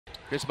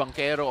Chris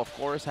Banquero, of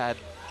course, had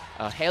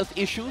health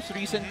issues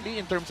recently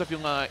in terms of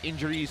yung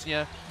injuries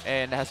niya,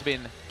 and has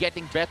been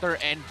getting better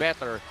and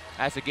better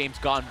as the game's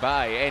gone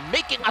by and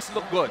making us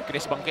look good,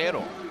 Chris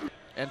Banquero.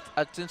 And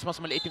since mas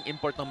maliit yung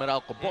import ng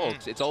Meralco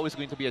Bolts, it's always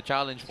going to be a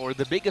challenge for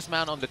the biggest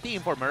man on the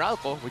team for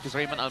Meralco, which is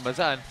Raymond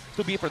Almazan,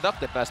 to be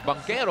productive, as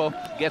Banquero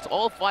gets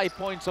all 5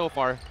 points so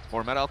far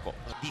for Meralco.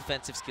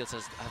 Defensive skills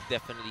have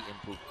definitely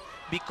improved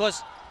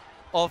because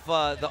of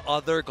the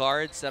other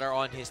guards that are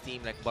on his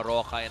team, like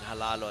Baroka and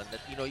Halalon,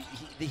 that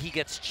he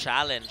gets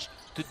challenged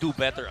to do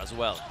better as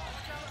well.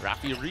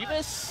 Rafi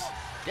Rivas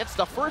gets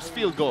the first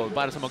field goal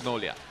para sa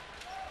Magnolia.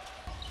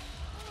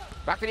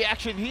 Back to the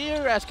action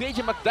here as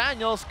KJ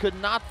McDaniels could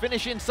not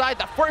finish inside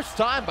the first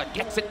time, but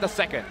gets it the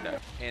second.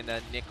 And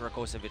Nick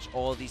Rakocevic,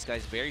 all these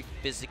guys very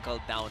physical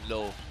down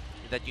low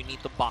that you need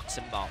to box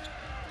him out.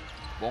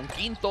 Bong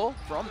Quinto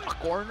from a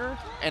corner,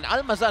 and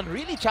Almazan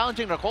really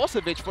challenging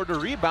Rakocevic for the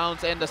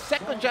rebounds, and the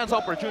second chance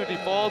opportunity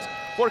falls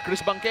for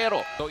Chris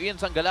Banquero. So Ian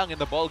Sangalang in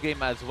the ball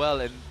game as well,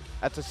 and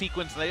at the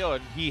sequence na yun,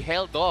 he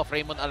held off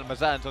Raymond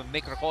Almazan so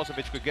Nick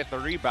Rakocevic could get the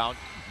rebound.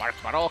 Mark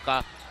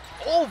Baroka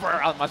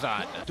over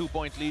Almazan.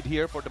 2-point lead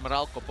here for the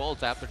Meralco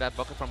Bolts after that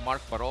bucket from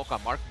Mark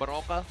Baroka. Mark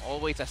Baroka,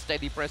 always a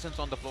steady presence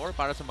on the floor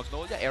para sa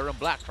Magnolia. Aaron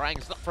Black trying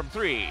his luck from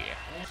 3.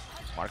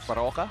 Mark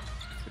Baroka,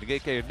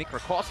 binigay kay Nick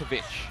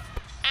Rakocevic.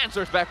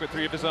 Answers back with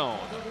 3 of his own.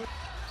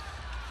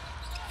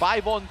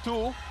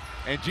 5-on-2,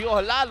 and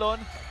Gio Halalon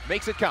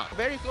makes it count.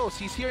 Very close.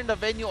 He's here in the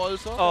venue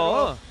also.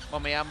 Oh.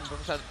 Mamaya mo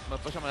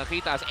pa siya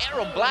makakita as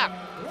Aaron Black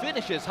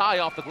finishes high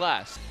off the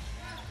glass.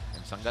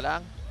 And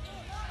Sangalang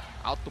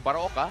out to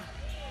Baroka.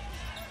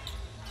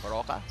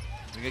 Baroka,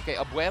 bigay kay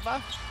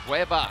Abueva.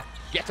 Abueva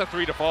gets a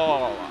 3 to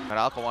fall.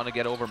 Meralco want to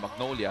get over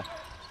Magnolia.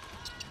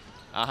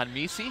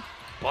 Ahanmisi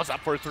pulls up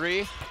for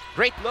 3.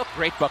 Great look,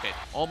 great bucket.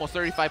 Almost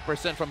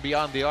 35% from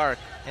beyond the arc.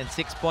 And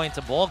 6 points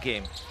a ball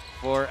game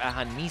for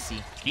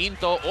Ahanmisi.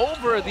 Quinto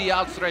over the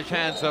outstretched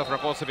hands of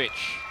Rakocevic.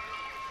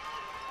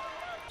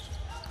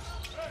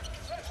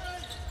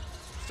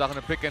 Stuck in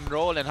a pick and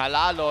roll, and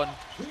Halalon,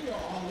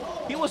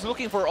 he was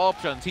looking for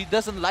options. He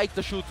doesn't like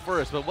to shoot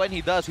first, but when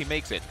he does, he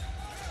makes it.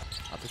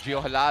 Up to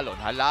Gio Halalon.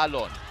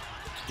 Halalon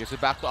gives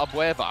it back to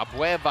Abueva.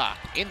 Abueva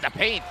in the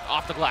paint,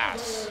 off the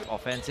glass.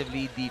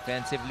 Offensively,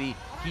 defensively,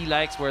 he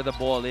likes where the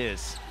ball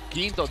is.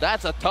 Quinto,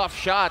 that's a tough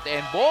shot.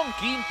 And Bong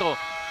Quinto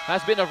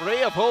has been a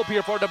ray of hope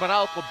here for the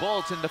Meralco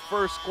Bolts in the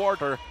first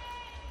quarter.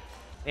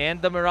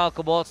 And the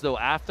Meralco Bolts, though,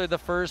 after the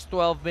first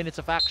 12 minutes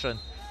of action,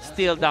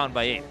 still down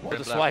by 8.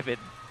 To swipe it.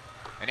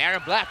 And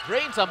Aaron Black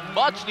drains a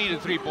much-needed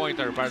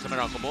 3-pointer para sa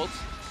Meralco Bolts.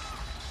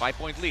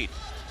 5-point lead.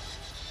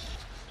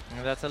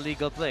 And that's a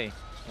legal play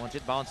once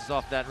it bounces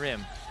off that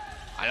rim.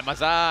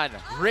 Almazan,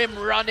 rim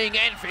running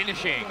and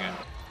finishing.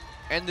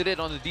 Ended it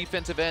on the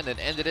defensive end and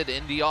ended it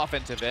in the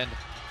offensive end.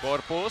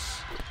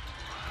 Corpus,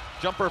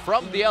 jumper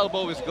from the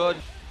elbow is good,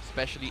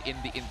 especially in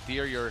the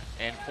interior,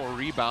 and 4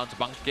 rebounds.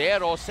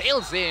 Banquero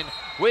sails in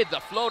with the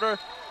floater.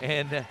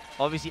 And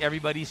obviously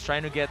everybody's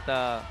trying to get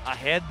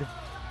ahead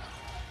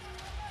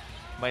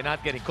by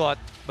not getting caught,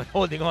 but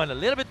holding on a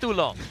little bit too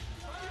long.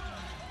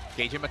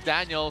 KJ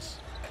McDaniels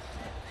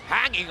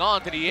hanging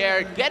on to the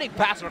air, getting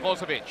past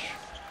Rakocevic.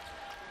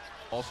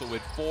 Also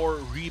with 4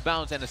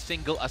 rebounds and a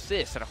single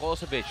assist.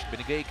 Rakocevic,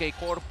 binigay kay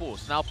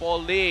Corpus. Now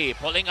Paul Lee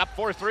pulling up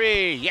for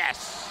 3.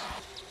 Yes!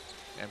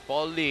 And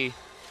Paul Lee,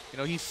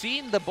 he's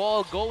seen the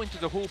ball go into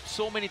the hoop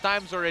so many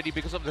times already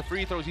because of the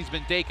free throws he's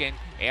been taking.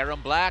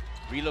 Aaron Black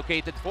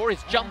relocated for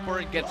his jumper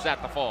and gets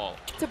that to fall.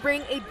 To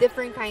bring a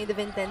different kind of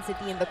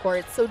intensity in the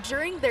court. So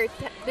during their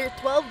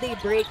 12-day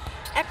break,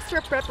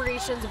 extra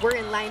preparations were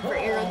in line for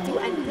Aaron to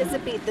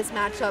anticipate this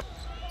matchup.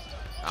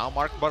 Now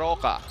Mark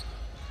Baroka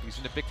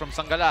using the pick from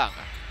Sangalang.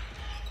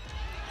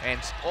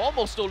 And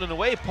almost stolen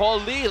away. Paul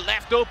Lee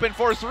left open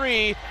for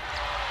 3.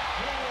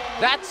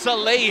 That's a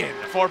lay-in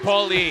for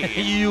Paul Lee.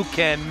 You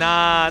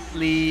cannot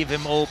leave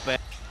him open.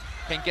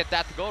 Can't get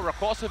that to go.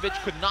 Rakocevic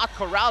could not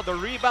corral the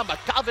rebound, but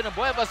Calvin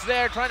Abueva's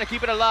there trying to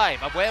keep it alive.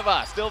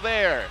 Abueva still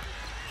there.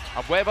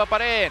 Abueva pa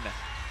rin.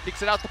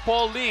 Kicks it out to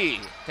Paul Lee.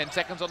 10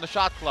 seconds on the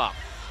shot clock.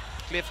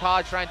 Cliff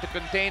Hodge trying to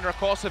contain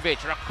Rakocevic.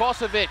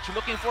 Rakocevic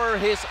looking for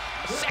his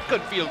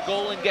second field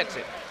goal and gets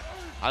it.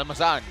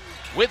 Almazan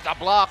with the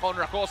block on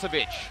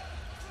Rakocevic.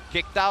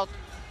 Kicked out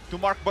to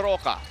Mark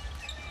Baroka.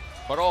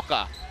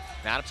 Baroka.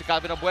 Nahanap si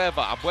Calvin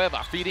Abueva.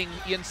 Abueva feeding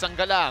Ian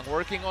Sangalang.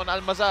 Working on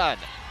Almazan.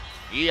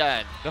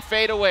 Ian, the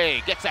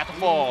fadeaway, gets that to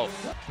fall.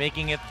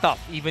 Making it tough,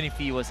 even if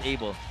he was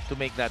able to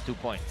make that 2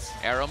 points.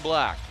 Aaron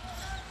Black.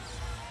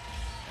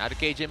 Now to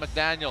KJ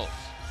McDaniels.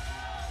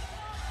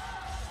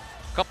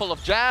 Couple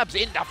of jabs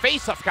in the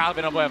face of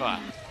Calvin Abueva.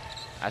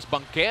 As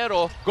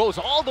Banquero goes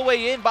all the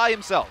way in by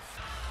himself.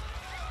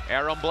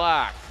 Aaron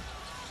Black.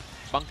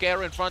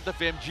 Banquero in front of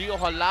him. Gio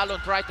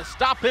Halalon tried to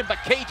stop him, but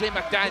KJ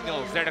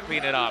McDaniels there to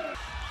clean it up.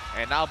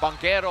 And now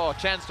Banquero,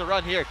 a chance to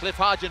run here. Cliff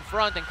Hodge in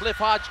front, and Cliff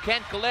Hodge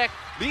can't collect.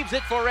 Leaves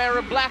it for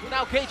Aaron Black.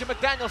 Now KJ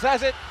McDaniels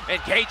has it,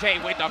 and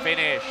KJ with the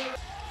finish.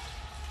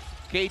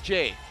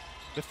 KJ,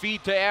 the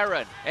feed to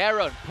Aaron.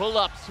 Aaron, pull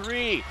up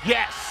 3.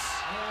 Yes!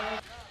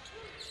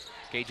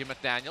 KJ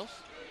McDaniels.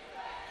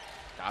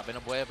 Calvin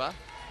Abueva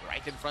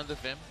right in front of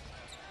him.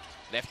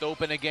 Left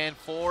open again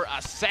for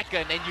a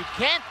second, and you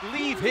can't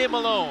leave him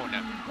alone.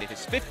 It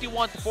is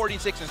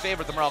 51-46 in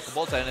favor of the Meralco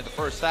Bolts, and in the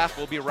first half,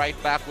 we'll be right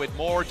back with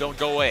more. Don't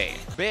go away.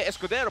 Bea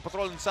Escudero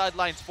patrolling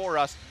sidelines for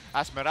us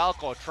as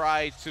Meralco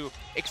tried to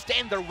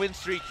extend their win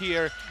streak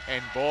here,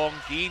 and Bong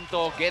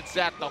Quinto gets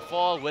at the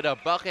fall with a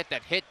bucket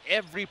that hit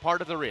every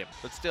part of the rim,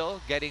 but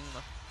still getting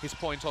his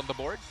points on the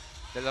board.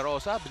 De La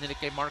Rosa, binili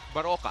kay Mark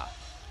Baroka.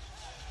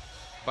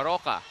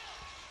 Baroka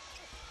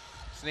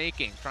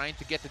snaking, trying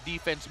to get the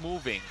defense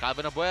moving.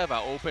 Calvin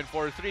Abueva open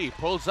for 3,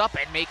 pulls up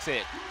and makes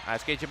it.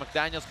 As KJ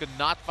McDaniels could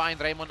not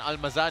find Raymond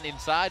Almazan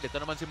inside. Ito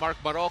naman si Mark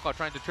Baroka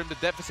trying to trim the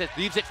deficit.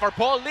 Leaves it for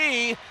Paul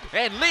Lee,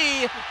 and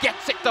Lee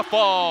gets it to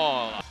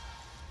fall.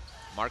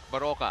 Mark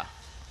Baroka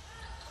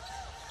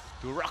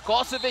to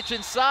Rakocevic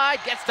inside,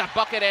 gets the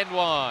bucket and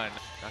one.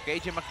 Now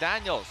KJ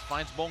McDaniels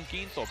finds Bong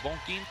Quinto.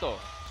 Bong Quinto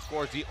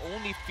scores the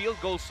only field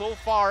goal so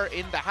far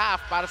in the half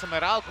para sa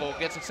Meralco.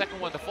 Gets the second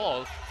one to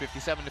fall.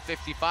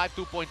 57-55,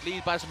 2-point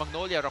lead para sa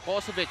Magnolia.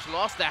 Rakocevic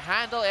lost the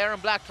handle.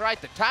 Aaron Black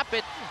tried to tap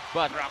it,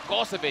 but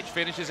Rakocevic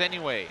finishes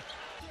anyway.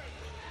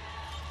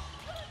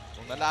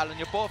 Kung nalalo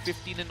niyo po,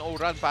 15-0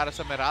 run para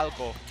sa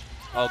Meralco.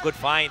 Oh, good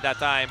find that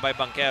time by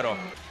Banquero.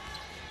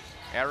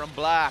 Aaron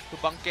Black to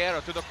Banquero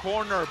to the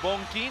corner.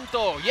 Bong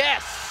Quinto,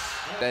 yes!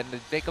 Then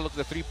take a look at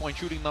the three-point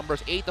shooting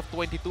numbers. 8 of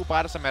 22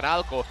 para sa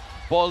Meralco.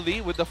 Paul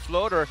Lee with the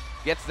floater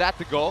gets that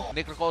to go.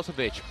 Nick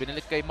Rakocevic,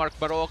 binilit kay Mark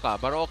Baroka.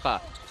 Baroka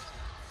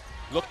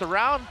looked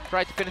around,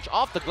 tried to finish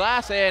off the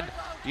glass, and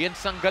Ian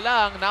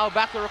Sanggalang now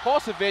back to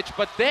Rakocevic.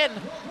 But then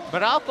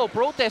Meralco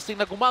protesting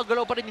na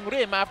gumagalaw pa rin yung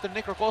rim after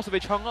Nick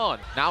Rakocevic hung on.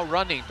 Now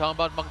running, talking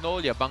about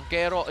Magnolia.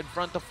 Banquero in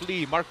front of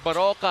Lee. Mark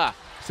Baroka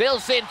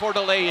sails in for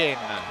the lay-in.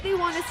 They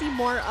want to see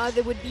more,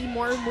 there would be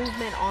more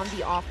movement on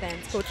the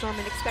offense. Coach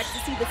Norman expects to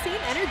see the same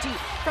energy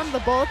from the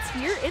Bolts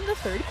here in the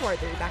third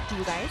quarter. Back to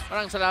you guys.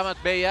 Maraming salamat,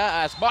 Bea,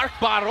 as Mark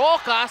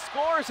Baroka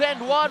scores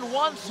and won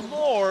once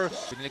more.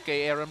 Binili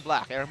kay Aaron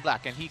Black. Aaron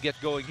Black, can he get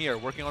going here?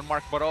 Working on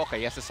Mark Baroka.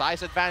 He has a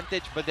size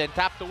advantage, but then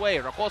tapped away.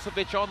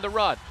 Rakocevic on the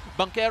run.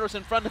 Banquero's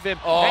in front of him.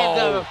 Oh. And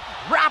the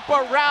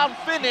wrap-around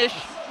finish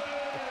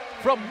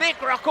from Nick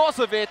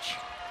Rakocevic.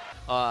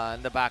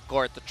 In the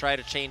backcourt to try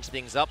to change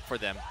things up for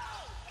them.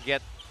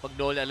 Get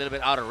Magnolia a little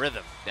bit out of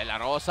rhythm. De La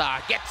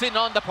Rosa gets in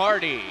on the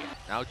party.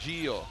 Now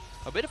Gio.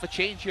 A bit of a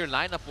change here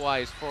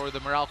lineup-wise for the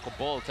Meralco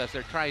Bolts as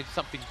they're trying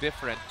something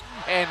different.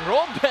 And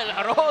Rome De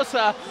La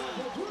Rosa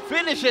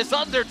finishes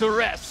under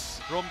duress.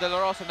 Rome De La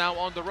Rosa now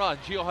on the run.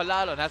 Gio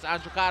Halalon has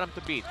Andrew Karam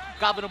to beat.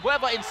 Calvin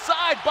Abueva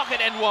inside,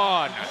 bucket and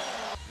one.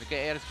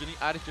 Okay, Aris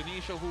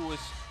Junicio, who is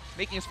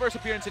making his first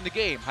appearance in the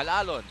game.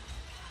 Halalon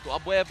to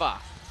Abueva.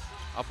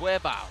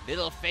 Abueva,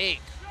 little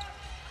fake.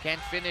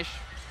 Can't finish.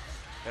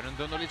 Pero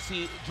nandun ulit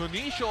si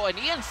Junicio and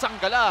Ian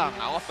Sanggalang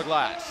off the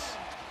glass.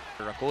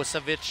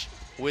 Rakocevic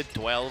with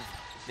 12.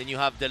 Then you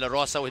have De La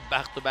Rosa with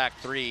back-to-back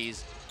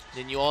threes.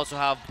 Then you also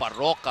have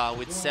Baroka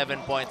with 7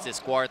 points this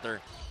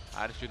quarter.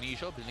 Aris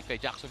Junicio, binig kay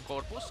Jackson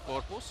Corpus.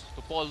 Corpus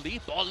to Paul Lee.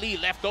 Paul Lee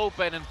left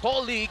open and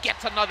Paul Lee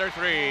gets another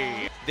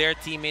three. Their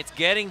teammates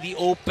getting the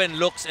open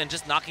looks and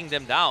just knocking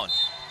them down.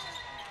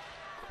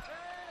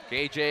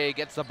 KJ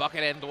gets the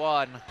bucket and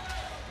one.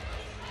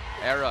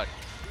 Aaron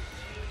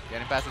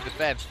getting past the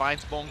defense,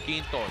 finds Bong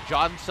Quinto.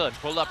 Johnson,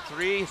 pull up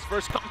three. His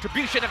first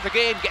contribution of the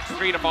game, gets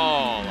three to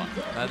fall.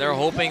 They're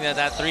hoping that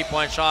that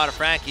three-point shot of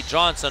Frankie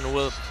Johnson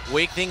will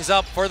wake things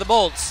up for the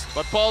Bolts.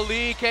 But Paul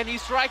Lee, can he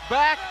strike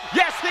back?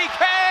 Yes, he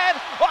can!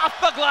 Off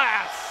the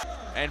glass!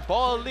 And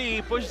Paul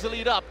Lee pushes the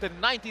lead up to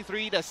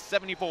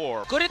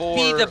 93-74. Could it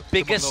be the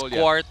biggest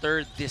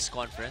quarter this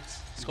conference?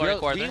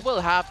 We will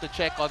have to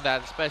check on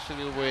that,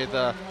 especially with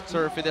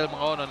Sir Fidel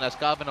Mangonon as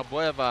Calvin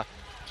Abueva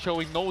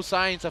showing no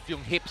signs of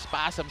yung hip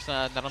spasms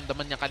na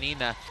naramdaman niya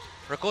kanina.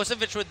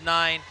 Rakocevic with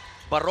 9,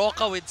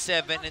 Baroka with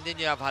 7, and then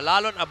you have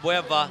Halalon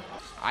Abueva.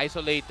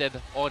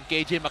 Isolated on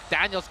KJ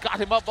McDaniels,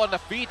 got him up on the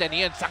feet, and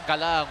Ian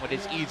Sanggalang with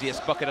his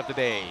easiest bucket of the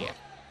day.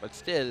 But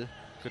still,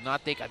 could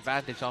not take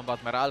advantage on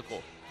about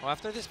Meralco. Well,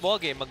 after this ball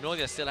game,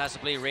 Magnolia still has to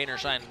play rain or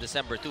shine on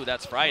December 2.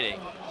 That's Friday.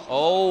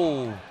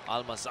 Oh,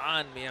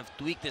 Almazan may have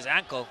tweaked his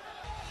ankle.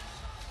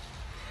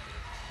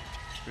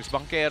 Here's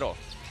Banquero.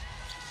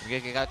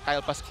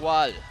 Kyle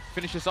Pascual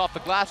finishes off the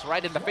glass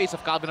right in the face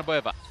of Calvin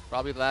Abueva.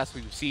 Probably the last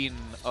we've seen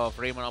of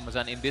Raymond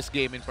Almazan in this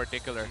game in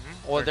particular.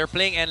 Well, they're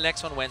playing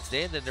NLEX on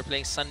Wednesday, and then they're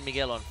playing San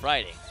Miguel on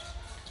Friday.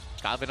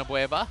 Calvin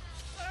Abueva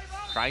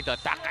trying to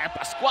attack. Kyle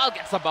Pascual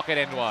gets the bucket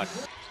and one.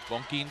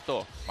 Bong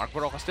Quinto. Mark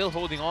Baroka still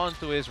holding on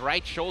to his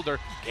right shoulder.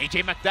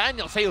 KJ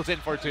McDaniel sails in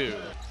for two.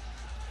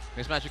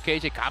 Mismatch with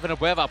KJ. Calvin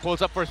Abueva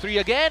pulls up for three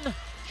again.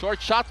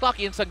 Short shot clock.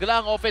 Ian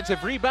Sanggalang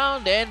offensive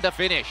rebound and the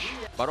finish.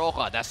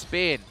 Baroka, the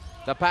spin.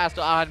 The pass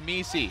to Ahan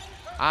Misi.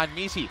 Ahan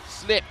Misi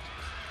slipped.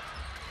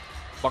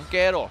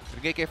 Banquero.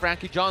 Binigay kay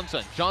Frankie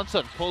Johnson.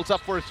 Johnson pulls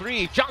up for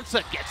three.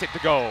 Johnson gets it to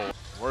go.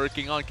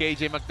 Working on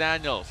KJ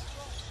McDaniels.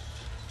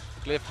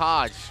 Cliff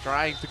Hodge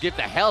trying to give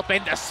the help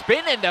and the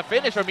spin and the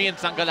finish from Ian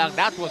Sanggalang.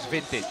 That was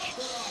vintage.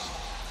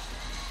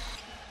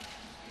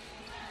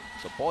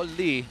 So Paul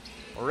Lee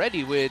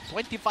already with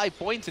 25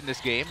 points in this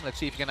game. Let's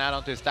see if he can add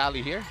on to his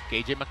tally here.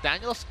 KJ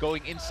McDaniels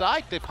going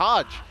inside. Tiff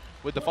Hodge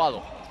with the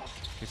follow.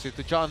 Gives it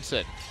to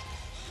Johnson.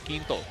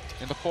 Quinto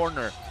in the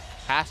corner.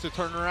 Has to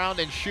turn around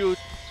and shoot.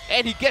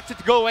 And he gets it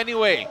to go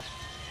anyway.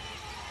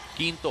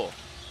 Quinto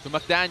to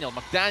McDaniel.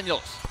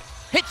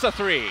 McDaniels hits a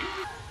three.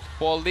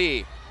 Paul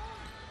Lee.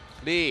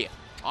 Lee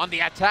on the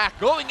attack.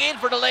 Going in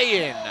for the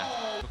lay-in.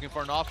 Looking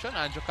for an option.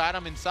 Anjo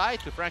Karam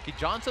inside to Frankie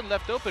Johnson.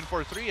 Left open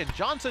for three. And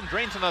Johnson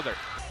drains another.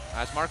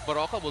 As Mark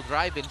Barroca will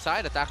drive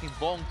inside, attacking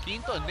Bong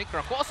Quinto, and Nick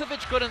Rakocevic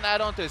couldn't add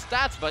on to his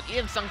stats, but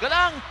Ian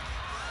Sanggalang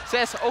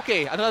says,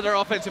 okay, another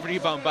offensive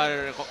rebound by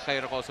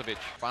Rakocevic.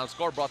 Final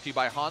score brought to you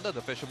by Honda, the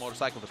official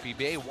motorcycle of the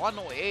PBA,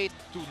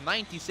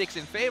 108-96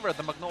 in favor of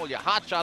the Magnolia. Hot shot.